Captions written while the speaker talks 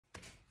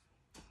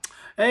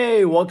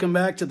Hey, welcome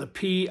back to the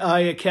PI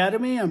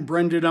Academy. I'm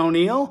Brendan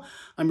O'Neill.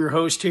 I'm your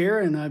host here,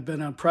 and I've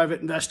been a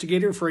private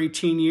investigator for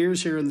 18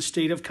 years here in the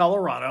state of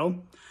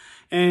Colorado.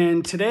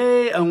 And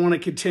today I want to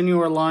continue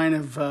our line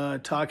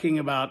of talking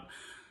about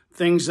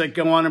things that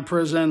go on in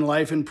prison,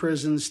 life in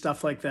prison,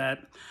 stuff like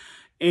that.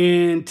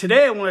 And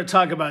today I want to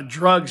talk about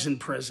drugs in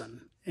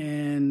prison.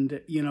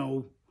 And,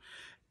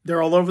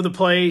 they're all over the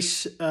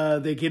place.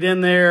 They get in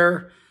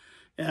there.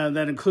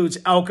 That includes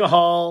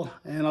alcohol,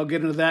 and I'll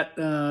get into that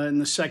in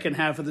the second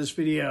half of this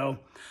video.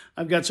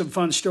 I've got some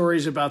fun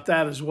stories about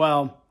that as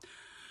well.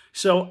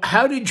 So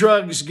how do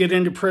drugs get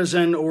into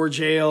prison or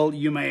jail,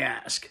 you may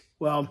ask?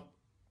 Well,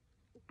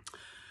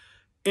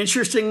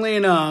 interestingly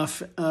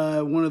enough,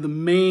 one of the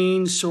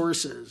main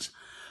sources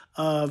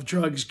of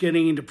drugs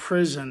getting into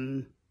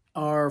prison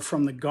are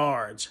from the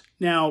guards.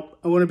 Now,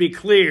 I want to be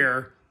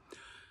clear.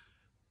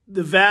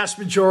 The vast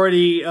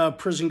majority of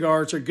prison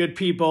guards are good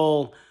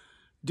people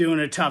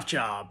doing a tough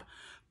job.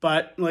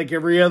 But like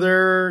every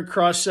other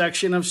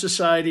cross-section of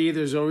society,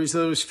 there's always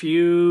those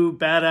few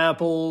bad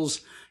apples.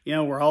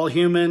 We're all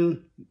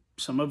human.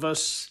 Some of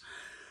us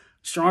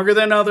stronger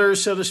than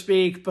others, so to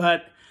speak.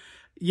 But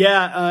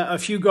a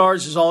few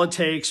guards is all it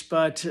takes,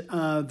 but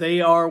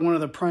they are one of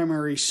the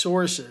primary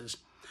sources.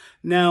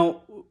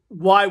 Now,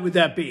 why would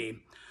that be?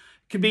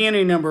 It could be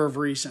any number of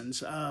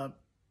reasons.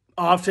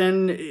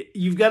 Often,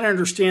 you've got to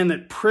understand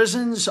that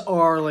prisons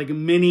are like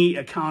mini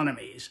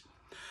economies.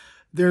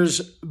 There's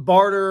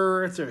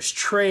barter, there's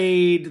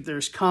trade,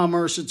 there's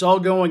commerce. It's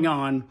all going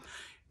on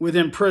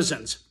within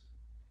prisons.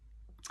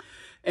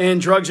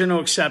 And drugs are no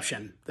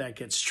exception. That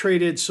gets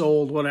traded,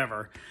 sold,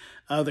 whatever.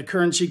 The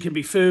currency can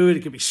be food,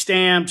 it could be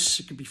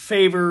stamps, it could be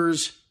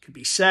favors, it could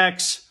be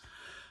sex,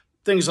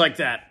 things like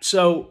that.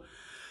 So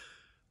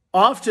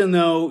often,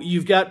 though,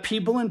 you've got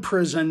people in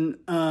prison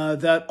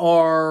that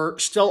are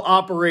still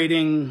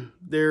operating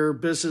their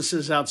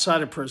businesses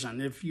outside of prison.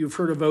 If you've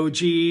heard of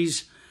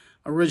OGs,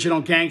 original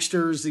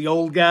gangsters, the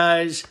old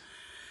guys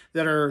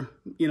that are,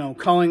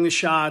 calling the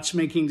shots,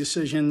 making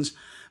decisions.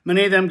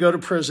 Many of them go to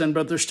prison,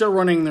 but they're still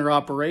running their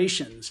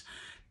operations.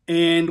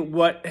 And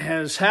what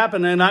has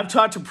happened, and I've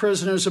talked to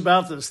prisoners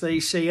about this,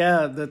 they say,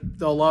 that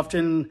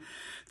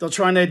they'll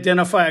try and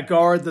identify a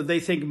guard that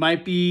they think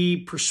might be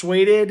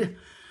persuaded.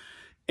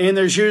 And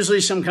there's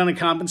usually some kind of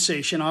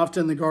compensation.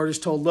 Often the guard is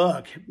told,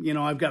 look,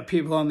 I've got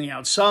people on the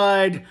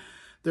outside.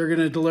 They're going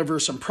to deliver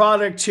some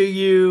product to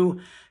you,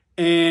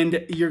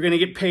 and you're going to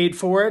get paid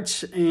for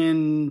it,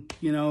 and,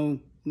 no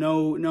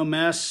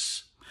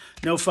mess,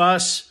 no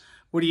fuss.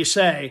 What do you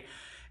say?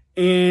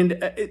 And,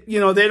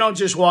 they don't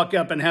just walk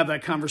up and have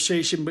that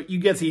conversation, but you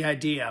get the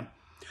idea.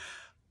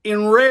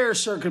 In rare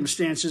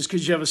circumstances,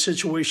 because you have a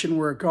situation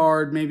where a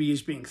guard maybe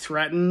is being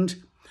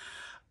threatened,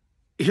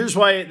 here's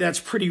why that's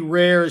pretty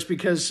rare, is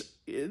because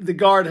the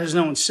guard has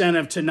no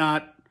incentive to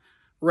not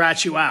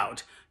rat you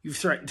out. You've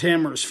threatened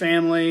him or his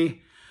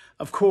family.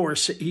 Of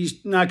course,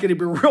 he's not going to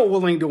be real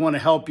willing to want to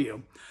help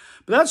you.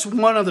 But that's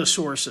one of the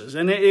sources.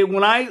 And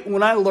when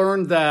I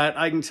learned that,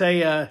 I can tell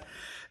you,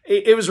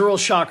 it was a real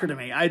shocker to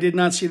me. I did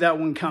not see that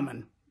one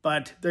coming.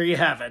 But there you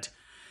have it.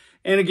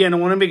 And again, I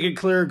want to make it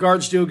clear,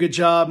 guards do a good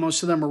job.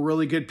 Most of them are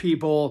really good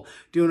people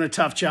doing a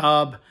tough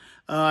job.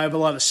 I have a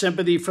lot of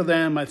sympathy for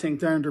them. I think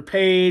they're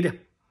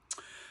underpaid.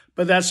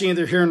 But that's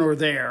neither here nor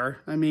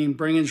there. I mean,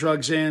 bringing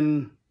drugs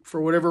in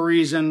for whatever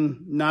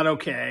reason, not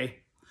okay.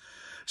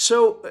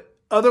 So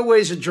other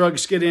ways that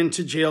drugs get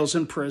into jails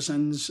and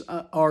prisons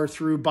are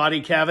through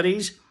body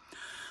cavities.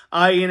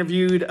 I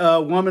interviewed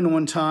a woman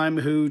one time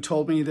who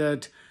told me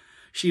that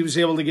she was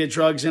able to get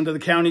drugs into the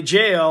county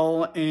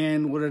jail,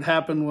 and what had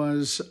happened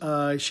was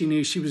she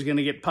knew she was going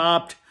to get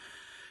popped.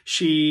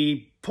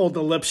 She pulled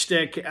the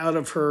lipstick out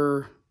of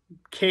her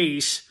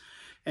case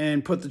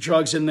and put the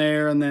drugs in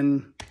there, and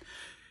then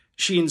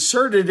she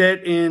inserted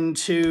it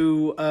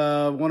into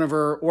one of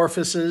her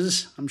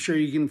orifices. I'm sure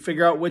you can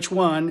figure out which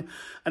one.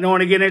 I don't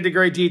want to get into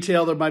great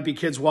detail. There might be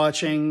kids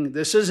watching.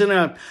 This isn't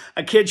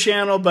a kid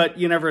channel, but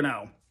you never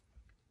know.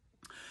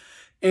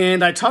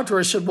 And I talked to her.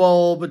 I said,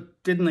 well,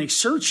 but didn't they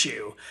search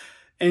you?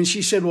 And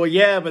she said, well,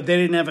 yeah, but they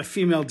didn't have a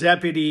female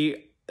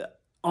deputy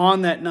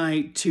on that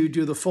night to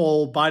do the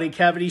full body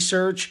cavity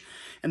search.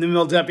 And the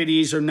male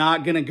deputies are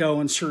not going to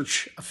go and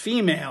search a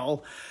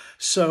female.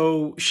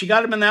 So she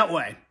got him in that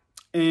way.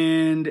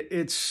 And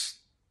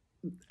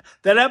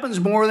that happens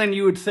more than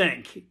you would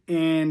think.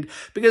 And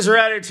because their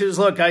attitude is,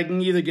 look, I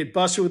can either get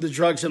busted with the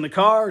drugs in the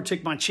car or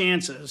take my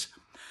chances.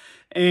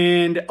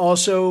 And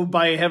also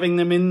by having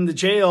them in the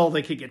jail,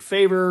 they could get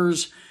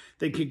favors.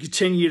 They could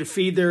continue to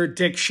feed their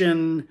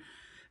addiction.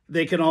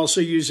 They can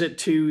also use it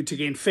to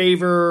gain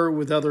favor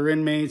with other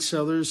inmates.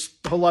 So there's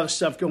a whole lot of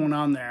stuff going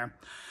on there.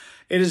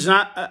 It is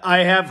not, I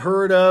have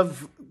heard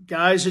of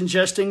guys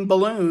ingesting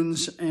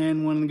balloons,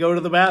 and when they go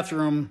to the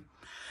bathroom,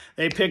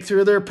 they pick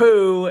through their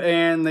poo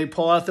and they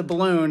pull out the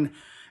balloon.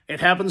 It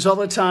happens all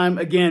the time.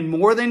 Again,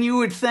 more than you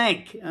would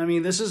think. I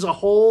mean, this is a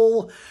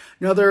whole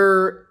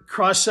another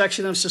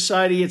cross-section of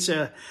society. It's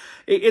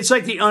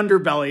like the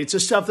underbelly. It's the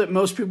stuff that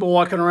most people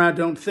walking around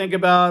don't think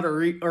about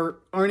or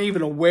aren't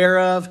even aware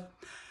of.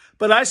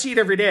 but I see it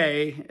every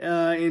day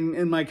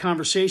in my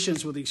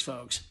conversations with these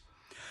folks.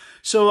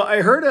 So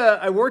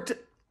I worked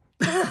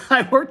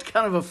I worked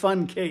kind of a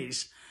fun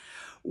case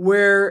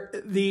where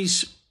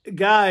these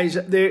guys,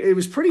 it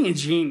was pretty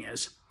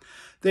ingenious.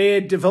 They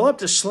had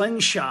developed a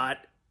slingshot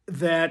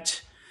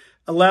that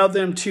allowed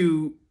them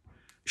to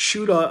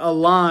shoot a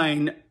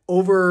line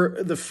over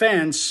the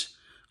fence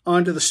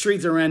onto the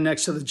street they're in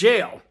next to the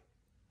jail.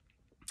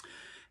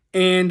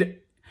 And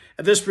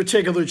at this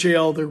particular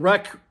jail, the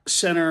rec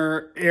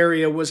center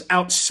area was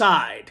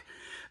outside.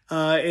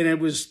 And it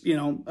was,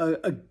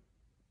 a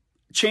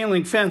chain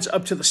link fence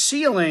up to the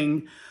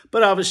ceiling.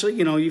 But obviously,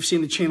 you've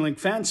seen the chain link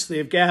fence. They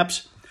have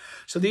gaps.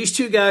 So these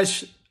two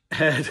guys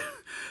had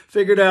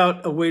figured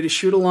out a way to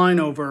shoot a line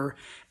over.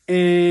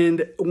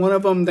 And one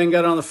of them then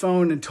got on the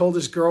phone and told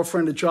his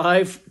girlfriend to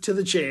drive to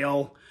the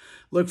jail,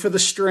 look for the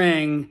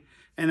string,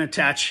 and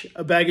attach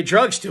a bag of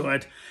drugs to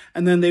it.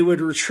 And then they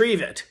would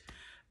retrieve it.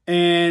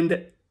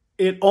 And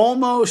it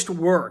almost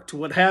worked.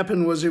 What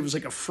happened was it was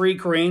like a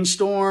freak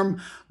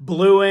rainstorm,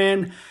 blew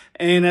in.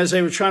 And as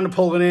they were trying to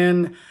pull it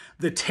in,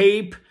 the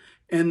tape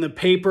and the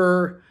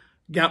paper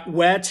got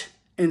wet.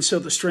 And so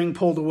the string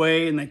pulled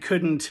away and they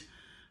couldn't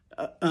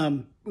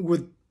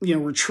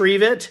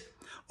retrieve it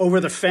over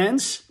the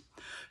fence.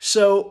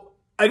 So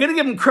I got to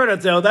give them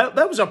credit, though.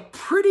 That was a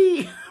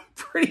pretty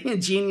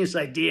ingenious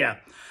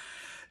idea.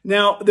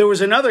 Now, there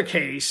was another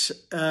case,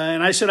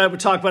 and I said I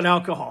would talk about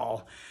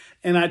alcohol.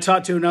 And I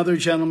talked to another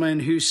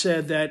gentleman who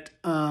said that,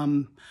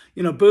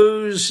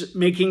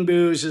 making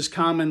booze is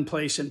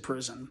commonplace in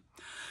prison.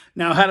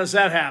 Now, how does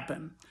that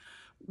happen?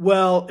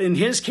 Well, in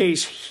his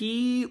case,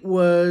 he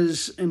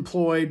was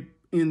employed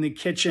in the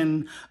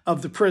kitchen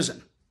of the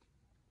prison.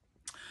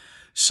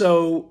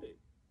 So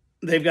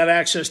they've got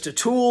access to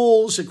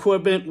tools,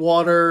 equipment,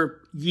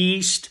 water,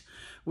 yeast,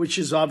 which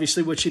is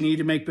obviously what you need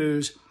to make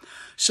booze.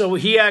 So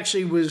he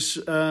actually was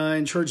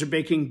in charge of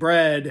baking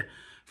bread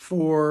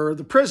for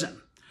the prison.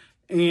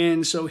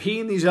 And so he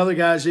and these other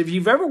guys, if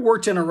you've ever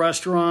worked in a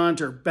restaurant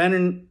or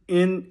been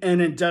in an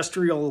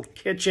industrial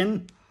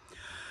kitchen,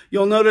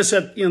 you'll notice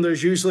that,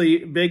 there's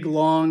usually big,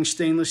 long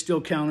stainless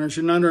steel counters.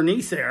 And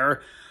underneath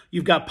there,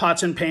 you've got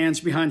pots and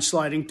pans behind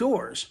sliding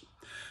doors.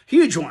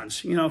 Huge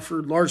ones,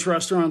 for large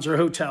restaurants or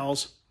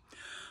hotels.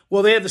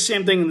 Well, they had the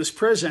same thing in this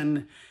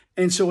prison.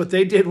 And so what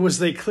they did was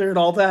they cleared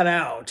all that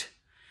out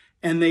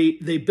and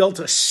they built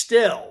a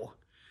still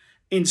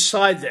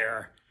inside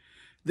there.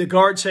 The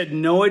guards had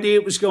no idea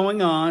it was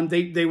going on.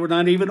 They were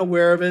not even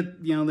aware of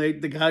it.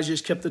 The guys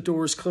just kept the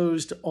doors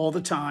closed all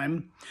the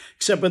time,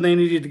 except when they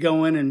needed to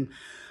go in and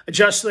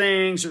adjust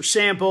things or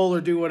sample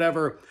or do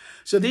whatever.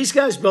 So these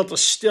guys built a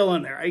still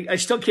in there. I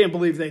still can't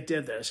believe they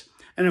did this.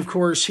 And of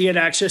course, he had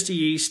access to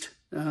yeast,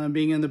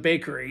 being in the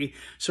bakery.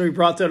 So he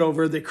brought that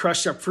over. They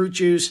crushed up fruit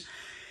juice.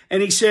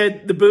 And he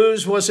said the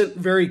booze wasn't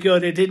very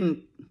good. It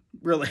didn't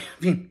really,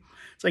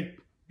 it's like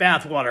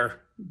bath water,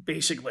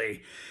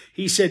 basically.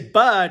 He said,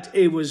 but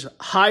it was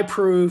high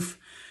proof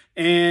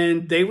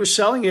and they were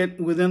selling it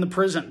within the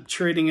prison,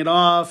 trading it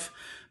off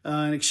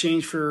in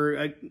exchange for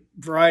a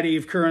variety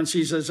of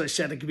currencies. As I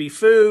said, it could be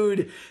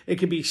food, it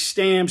could be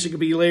stamps, it could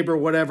be labor,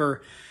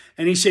 whatever.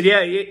 And he said,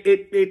 yeah,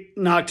 it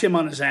knocked him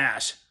on his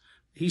ass.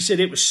 He said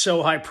it was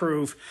so high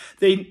proof.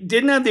 They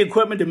didn't have the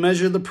equipment to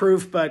measure the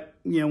proof, but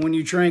when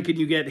you drink and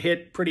you get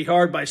hit pretty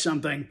hard by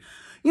something,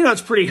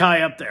 it's pretty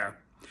high up there.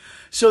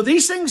 So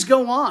these things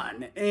go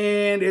on,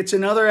 and it's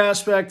another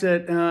aspect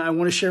that I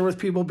want to share with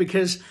people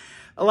because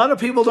a lot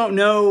of people don't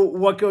know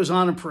what goes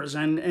on in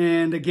prison.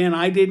 And again,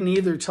 I didn't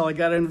either till I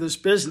got into this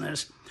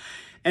business.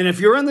 And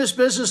if you're in this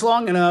business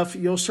long enough,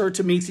 you'll start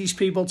to meet these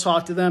people,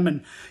 talk to them,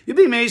 and you'll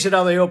be amazed at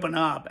how they open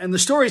up. And the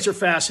stories are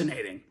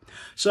fascinating.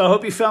 So I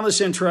hope you found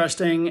this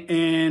interesting.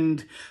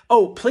 And,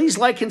 please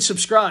like and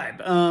subscribe.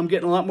 I'm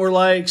getting a lot more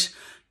likes,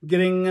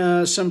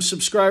 getting some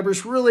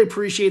subscribers. Really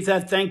appreciate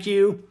that. Thank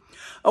you.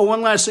 Oh,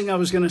 one last thing I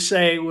was going to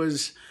say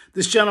was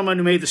this gentleman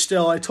who made the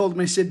still, I told him,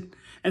 I said,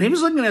 and he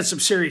was looking at some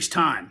serious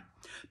time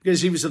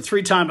because he was a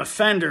 3-time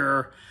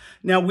offender.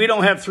 Now, we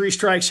don't have 3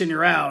 strikes and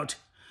you're out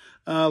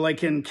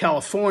like in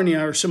California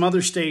or some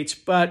other states,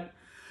 but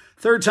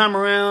third time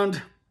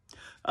around,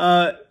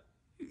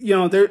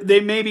 they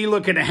may be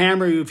looking to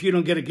hammer you if you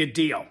don't get a good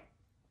deal.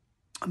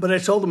 But I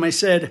told him, I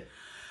said,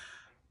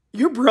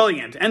 you're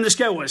brilliant. And this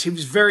guy he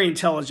was very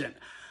intelligent.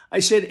 I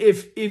said,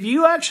 if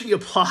you actually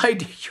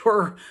applied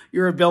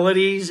your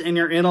abilities and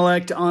your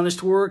intellect to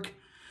honest work,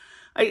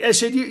 I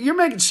said, you're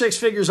making 6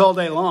 figures all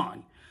day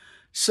long.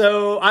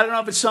 So I don't know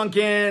if it sunk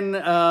in.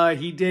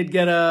 He did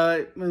get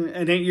an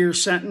 8-year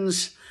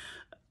sentence,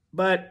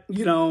 but,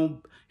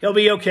 he'll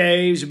be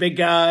okay. He's a big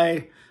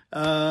guy.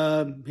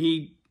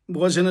 He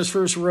wasn't his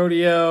first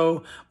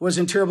rodeo,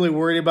 wasn't terribly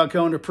worried about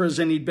going to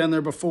prison. He'd been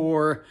there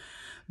before.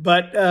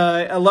 But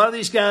a lot of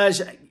these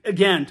guys,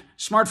 again,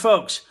 smart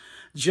folks,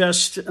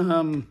 just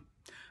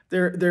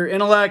their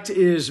intellect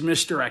is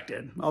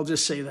misdirected. I'll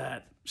just say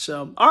that.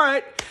 So, all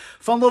right,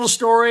 fun little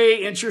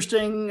story,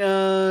 interesting,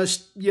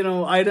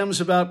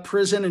 items about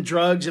prison and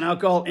drugs and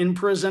alcohol in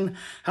prison,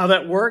 how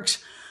that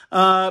works.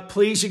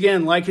 Please,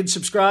 again, like and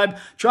subscribe.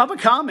 Drop a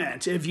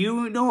comment if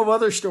you know of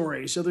other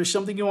stories, or there's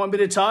something you want me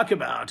to talk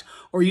about,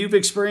 or you've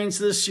experienced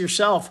this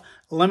yourself.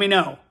 Let me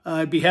know.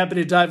 I'd be happy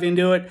to dive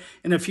into it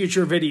in a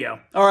future video.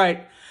 All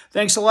right.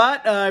 Thanks a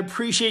lot. I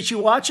appreciate you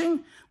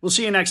watching. We'll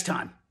see you next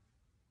time.